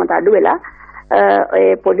වැසි ගතිය කොහොමද අඩු වෙලා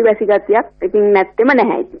ඒ පොඩි වැසි ගතියක් ඉතින් නැත්තෙම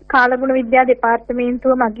නැහැ. කාලගුණ විද්‍යා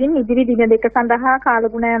දෙපාර්තමේන්තුව මගින් ඉදිරි දින දෙක සඳහා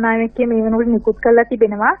කාලගුණ නායකයෙක් මේ වෙනකොට නිකුත් කරලා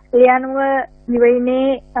තිබෙනවා. ඒ අනුව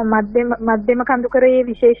දිවයිනේ මධ්‍යම කඳුකරයේ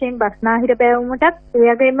විශේෂයෙන් බස්නාහිර බැවුමටත් ඒ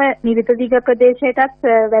වගේම නිරිත දිග ප්‍රදේශයටත්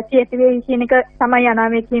වැසි ඇති වෙයි කියන එක තමයි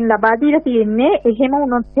අනාවැකියෙන් ලබා දීලා තියෙන්නේ. එහෙම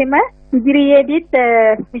වුණොත් එම ඉදිරියේදීත්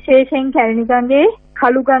විශේෂයෙන් කැලණි ගඟේ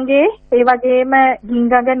කළු ගඟේ ඒ වගේම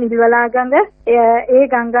ගින්ගඟ නිල්වලා ගඟ ඒ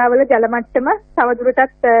ගංගාවල ජල මට්ටම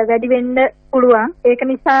තවදුරටත් වැඩි වෙන්න පුළුවන්. ඒක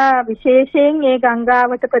නිසා විශේෂයෙන් ඒ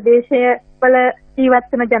ගංගාවත ප්‍රදේශවල ජීවත්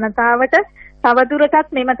වන ජනතාවට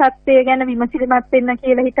තවදුරටත් මෙම තත්ත්වය ගැන විමසිලිමත් වෙන්න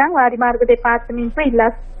කියලා හිතන් වාරිමාර්ග දෙපාර්තමේන්තුව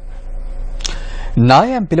ඉල්ලා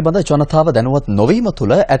නායම් පිළිබඳ ජනතාව දැනුවත් නොවීම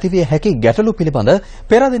තුළ ඇතිවිය හැකි ගැටලු පිළිබඳ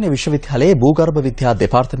පෙරදින විශ්වවිද්‍යාලයේ භූගර්භ විද්‍යා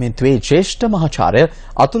දෙපාර්තමේන්තුවේ ජ්‍යෙෂ්ඨ මහාචාර්ය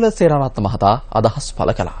අතුල සේනාරත්න මහතා අදහස්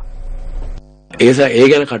පළ කළා. ඒ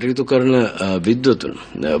ගැන කටයුතු කරන විද්වතුන්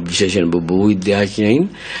විශේෂයෙන් භූ විද්‍යාඥයින්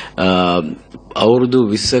අවුරුදු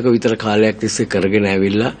 20ක විතර කාලයක් තිස්සේ කරගෙන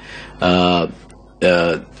ඇවිල්ලා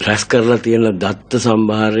රැස් කරලා තියෙන දත්ත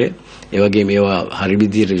සම්භාරය ඒ වගේ මේවා හරි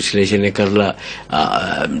විදිහට විශ්ලේෂණය කරලා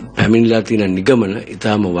පැමිණලා තියෙන නිගමන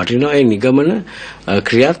ඊටාම වටිනවා. ඒ නිගමන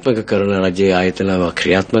ක්‍රියාත්මක කරන රජයේ ආයතනව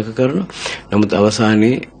ක්‍රියාත්මක කරනවා. නමුත්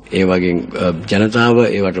අවසානයේ ඒ වගේ ජනතාව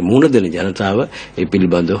ඒවට මුහුණ දෙන ජනතාව ඒ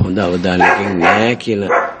පිළිබඳව හොඳ අවධානයකින්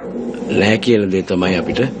නැහැ කියන දේ තමයි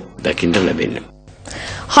අපිට දකින්න ලැබෙන්නේ.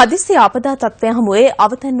 හදිසි ආපදා තත්ත්වය හමුවේ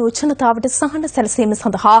අවතැන් වූ ජනතාවට සහන සැලසීම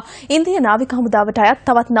සඳහා ඉන්දිය නාවික හමුදාවට අයත්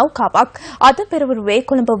තවත් නෞකාවක් අද පෙරවරුවේ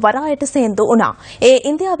කොළඹ වරායට සේන්දු වුණා. ඒ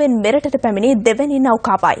ඉන්දියාවෙන් මෙරටට පැමිණි දෙවැනි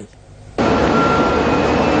නෞකාවයි.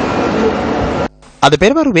 අද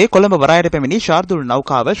පෙරවරුවේ කොළඹ වරායට පැමිණි ශාර්දුල්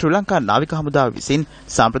නෞකාව ශ්‍රී ලංකා නාවික හමුදාව විසින්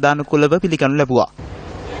සම්ප්‍රදාන කුලව පිළිගනු ලැබුවා.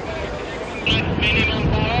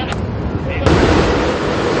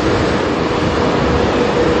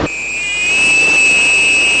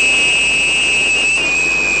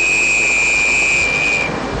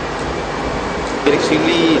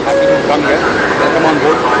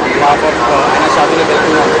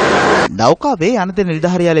 නෞකාවේ අනද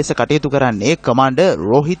නිලධාරියා ලෙස කටයුතු කරන්නේ කමාන්ඩර්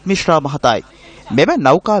රෝහිත් මිශ්‍රා මහතායි. මෙම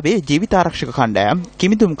නෞකාවේ ජීවිතාරක්ෂක කණ්ඩායම්,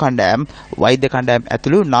 කිමිදුම් කණ්ඩායම්, වෛද්‍ය කණ්ඩායම්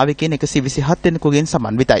ඇතුළු නාවිකයන් 127 දෙනෙකුගෙන්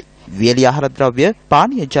සමන්විතයි. වියලි ආහාර ද්‍රව්‍ය,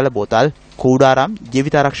 පානීය ජල බෝතල්, කූඩාරම්,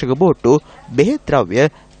 ජීවිතාරක්ෂක බෝට්ටු, බෙහෙත් ද්‍රව්‍ය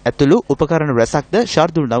ඇතුළු උපකරණ රැසක්ද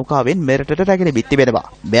ශාර්දුල් නෞකාවෙන් මෙරටට රැගෙන බිත්ති වෙනවා.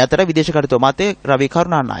 මේ අතර විදේශ කටයුතු අමාත්‍ය රවි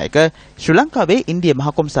කරුණානායක ශ්‍රී ලංකාවේ ඉන්දිය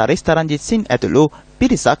මහ කොමසාරිස් තරන්ජිත් සිං ඇතුළු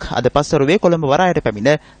පිරිසක් අද පස්වරුවේ කොළඹ වරායට පැමිණ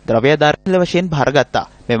ද්‍රව්‍යාධාර වශයෙන් භාරගත්තා.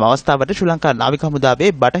 මෙම අවස්ථාවට ශ්‍රී ලංකා නාවික හමුදාවේ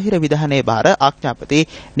බටහිර විධානයේ භාර ආඥාපති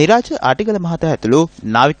නිරාජ ආටිගල මහතා ඇතුළු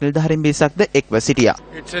නාවික නිලධාරීන් පිරිසක්ද එක්ව සිටියා.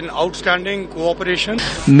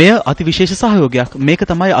 මෙය අතිවිශේෂ සහයෝගයක්. මේක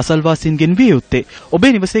තමයි අසල්වාසීන්ගෙන් විය යුත්තේ.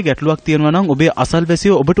 ඔබේ නිවසේ ගැටලුවක් තියෙනවා නම් ඔබේ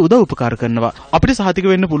අසල්වැසියෝ ඔබට උදව් උපකාර කරනවා. අපිට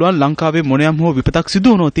සහතික වෙන්න පුළුවන් ලංකාවේ මොනියම් හෝ විපතක්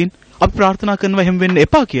සිදු වුණොත් අපි ප්‍රාර්ථනා කරනවා එහෙම වෙන්න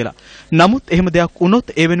එපා කියලා. නමුත් එහෙම දෙයක්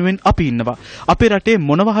වුණොත් ඒ වෙනුවෙන් අපි ඉන්නවා. අපේ රටේ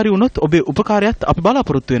මොනවා හරි වුණොත් ඔබේ උපකාරයත් අපි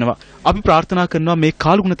බලාපොරොත්තු වෙනවා. අපි ප්‍රාර්ථනා කරනවා මේ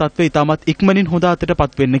කාලගුණ තත්ත්වය ඉතාමත් ඉක්මනින් හොඳ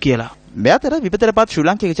අතටපත් වෙන්න කියලා. මේ අතර විපතටපත් ශ්‍රී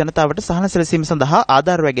ලාංකික ජනතාවට සහන සැලසීම සඳහා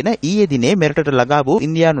ආධාර රැගෙන ඊයේ දිනේ මෙරටට ළඟා වූ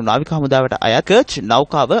ඉන්දියානු නාවික හමුදාවට අයත් කර්ච්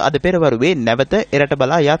නෞකාව අද පෙරවරුවේ නැවත එරට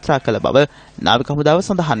බලා යාත්‍රා කළ බව නාවික හමුදාව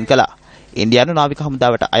සඳහන් කළා. ඉන්දියානු නාවික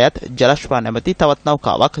හමුදාවට අයත් ජලශ්වා නැමැති තවත්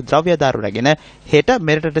නෞකාවක් ද්‍රව්‍යාධාර රැගෙන හෙට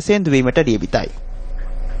මෙරටට සේන්දු වීමට නියමිතයි.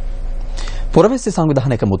 පුරවැසි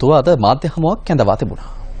සංවිධානයක මුතුව අද මාධ්‍ය හමුවක් කැඳවා තිබුණා.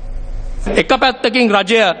 එක පැත්තකින්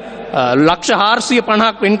රජය ලක්ෂ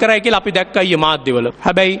 450ක් වෙන් කරයි කියලා අපි දැක්කා ඊයේ මාධ්‍යවල.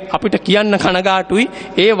 හැබැයි අපිට කියන්න කනගාටුයි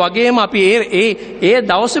ඒ වගේම අපි ඒ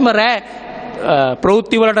දවසේම රෑ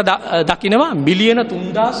ප්‍රවෘත්ති වලට දකිනවා මිලියන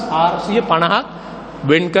 3450ක්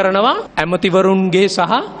වෙන් කරනවා ඇමතිවරුන්ගේ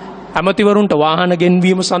සහ ඇමතිවරුන්ට වාහන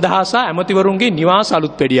ගෙන්වීම සඳහා සහ ඇමතිවරුන්ගේ නිවාස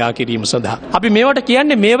අලුත් පෙඩියා කිරීම සඳහා. අපි මේවට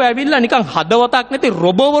කියන්නේ මේවා ඇවිල්ලා නිකන් හදවතක් නැති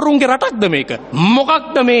රොබෝවරුන්ගේ රටක්ද මේක?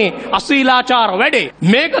 මොකක්ද මේ අශීලාචාර වැඩේ?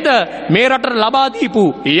 මේකද මේ රටට ලබා දීපු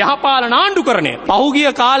යහපාලන ආණ්ඩුකරණය?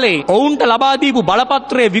 පහුගිය කාලේ ඔවුන්ට ලබා දීපු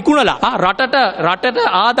බලපත්‍රය විකුණලා රටට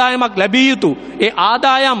ආදායමක් ලැබිය යුතු ඒ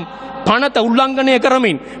ආදායම් පනත උල්ලංඝනය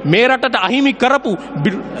කරමින් මේ රටට අහිමි කරපු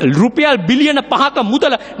රුපියල් බිලියන 5ක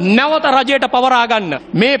මුදල නැවත රජයට පවරා ගන්න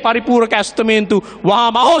මේ පරිපූර්ණක ඇස්තමේන්තු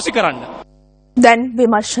වහාම අහෝසි කරන්න. දැන්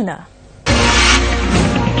විමර්ශන.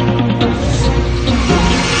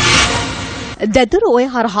 දැදුර ඔය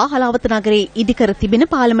හරහා හලාවත නගරයේ ඉදිකර තිබෙන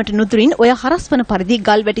පාලමට නුදුරින් ඔය හරස්වන පරිදි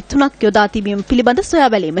ගල් වැටි 3ක් යොදා තිබීම පිළිබඳ සොයා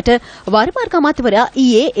බැලීමට වාරිමාර්ග අමාත්‍යවරයා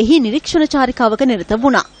ඊයේ එහි නිරීක්ෂණ චාරිකාවක නිරත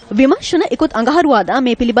වුණා. විමර්ශන ඉක්ුත් අඟහරුවාදා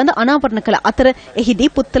මේ පිළිබඳ අනාවරණ කළ අතර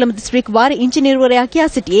එහිදී පුත්තලම දිස්ත්‍රික් වාර ඉංජිනේරුවරයා කියා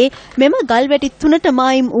සිටියේ මෙම ගල් වැටි 3ට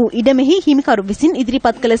මායිම් වූ ඉඩමෙහි හිමිකරු විසින්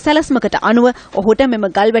ඉදිරිපත් කළ සැලැස්මකට අනුව ඔහුට මෙම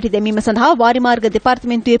ගල් වැටි දැමීම සඳහා වාරිමාර්ග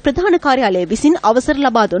දෙපාර්තමේන්තුවේ ප්‍රධාන කාර්යාලය විසින් අවසර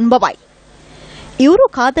ලබා දුන් බවයි. ඉවුරු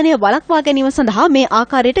ඝාතනය වළක්වා ගැනීම සඳහා මේ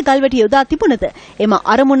ආකාරයට ගල්වැටි යොදා තිබුණද එම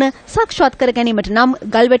අරමුණ සාක්ෂාත් කර ගැනීමට නම්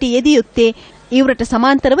ගල්වැටි යෙදිය යුත්තේ ඉවුරට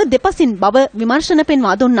සමාන්තරව දෙපසින් බව විමර්ශන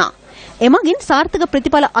පෙන්වා දුන්නා. එමගින් සාර්ථක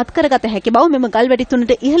ප්‍රතිඵල අත්කරගත හැකි බව මෙම ගල්වැටි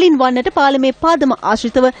 3ට ඉහළින් වන්නට පාලමේ පාදම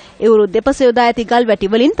ආශ්‍රිතව ඉවුරු දෙපස යොදා ඇති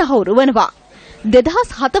ගල්වැටි වලින් තහවුරු වනවා.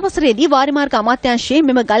 2007 වසරේදී වාරිමාර්ග අමාත්‍යාංශයේ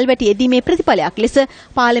මෙම ගල්වැටි යෙදීමේ ප්‍රතිඵලයක් ලෙස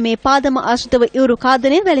පාලමේ පාදම ආශ්‍රිතව ඉවුරු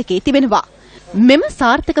ඝාතනය වැළකී තිබෙනවා. මෙම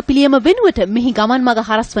සාර්ථක පිළියම වෙනුවට මෙහි ගමන් මඟ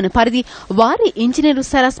හරස්වන පරිදි වාරි ඉංජිනේරු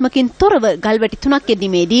සැලැස්මකින් තොරව ගල්වැටි 3ක්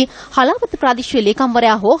යෙදීමේදී හලාවත ප්‍රාදේශීය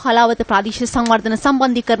ලේකම්වරයා හෝ හලාවත ප්‍රාදේශීය සංවර්ධන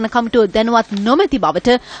සම්බන්ධීකරණ කමිටුව දැනුවත් නොමැති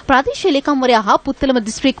බවට ප්‍රාදේශීය ලේකම්වරයා හා පුත්තලම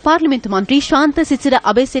දිස්ත්‍රික් පාර්ලිමේන්තු මන්ත්‍රී ශාන්ත සිසිර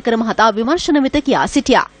අබේසේකර මහතා විමර්ශන වෙත කියා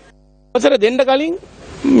සිටියා. අවසර දෙන්න කලින්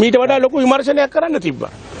මීට වඩා ලොකු විමර්ශනයක් කරන්න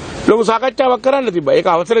තිබ්බා. ලොකු සාකච්ඡාවක් කරන්න තිබ්බා. ඒක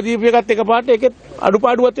අවසර දීපු එකත් එකපාරට ඒකෙත්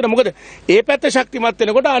අඩුපාඩුවක් තියෙනවා. මොකද ඒ පැත්ත ශක්තිමත්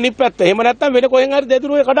වෙනකොට අනිත් පැත්ත එහෙම නැත්නම් වෙන කොහෙන් හරි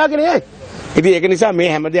දෙදුරුවේ කඩාගෙන යයි. ඉතින් ඒක නිසා මේ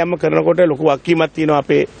හැමදේම කරනකොට ලොකු වක්කීමක් තියෙනවා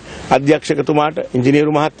අපේ අධ්‍යක්ෂකතුමාට,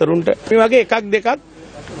 ඉංජිනේරු මහත්තරුන්ට. මේ වගේ එකක් දෙකක්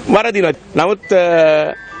වරදිනවා. නමුත්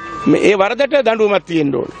මේ වරදට දඬුවමක්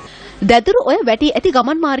තියෙන්න ඕනේ. දැදුරු ඔය වැටි ඇති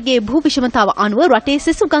ගමන් මාර්ගයේ භූ විෂමතාව අනුව රටේ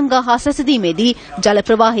සෙසු ගංගා හා සැසඳීමේදී ජල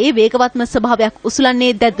ප්‍රවාහයේ වේගවත්ම ස්වභාවයක්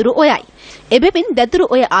උසුලන්නේ දැදුරු ඔයයි. එබැවින් දැදුරු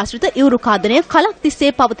ඔය ආශ්‍රිත ඉවුරු ඛාදනය කලක්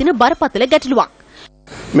තිස්සේ පවතින බරපතල ගැටලුවක්.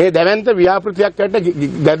 මේ දැවැන්ත ව්‍යාපෘතියක් ඇට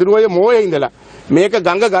දැදුරු ඔය මෝයේ ඉඳලා මේක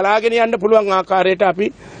ගඟ ගලාගෙන යන්න පුළුවන් ආකාරයට අපි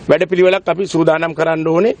වැඩපිළිවෙලක් අපි සූදානම් කරන්න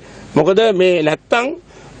ඕනේ. මොකද මේ නැත්තම්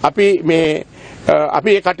අපි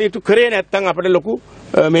ඒ කටයුතු කරේ නැත්තම් අපිට ලොකු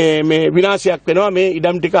මේ විනාශයක් වෙනවා. මේ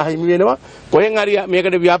ඉඩම් ටික හිමි වෙනවා. කොහෙන් හරි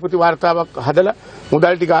මේකට ව්‍යාපෘති වාර්තාවක් හදලා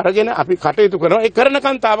මුදල් ටික අරගෙන අපි කටයුතු කරනවා. ඒ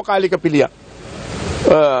කරනකන් తాවකාලික පිළියක්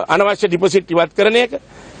අනවශ්‍ය ඩිපොසිට් ඉවත් කරන එක,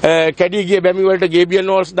 කැඩී ගිය බැමි වලට ගේබියන්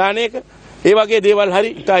නෝල්ස් දාන එක, ඒ වගේ දේවල් හරි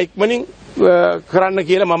ඉතා ඉක්මනින් කරන්න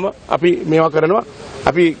කියලා අපි මේවා කරනවා.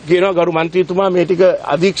 අපි කියනවා ගරු මන්ත්‍රීතුමා මේ ටික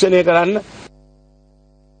අධීක්ෂණය කරන්න.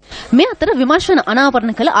 මේ අතර විමර්ශන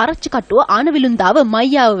අනාවරණ කළ ආරච්චි කට්ටුව ආනවිලුන්දාව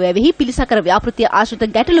මයියාව වැවෙහි පිළිසකර ව්‍යාපෘතිය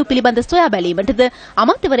ආශ්‍රිත ගැටලු පිළිබඳ සොයා බැලීමටද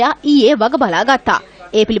අමාත්‍යවරයා ඊයේ වග බලා ගත්තා.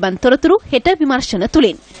 ඒ පිළිබඳ තොරතුරු හෙට විමර්ශන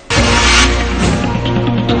තුලින්.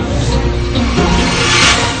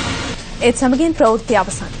 ඒත් සමගින් ප්‍රවෘත්ති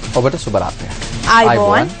අවසන්. ඔබට සුබ රාත්‍රියක්.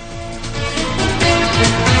 ආයුබෝවන්.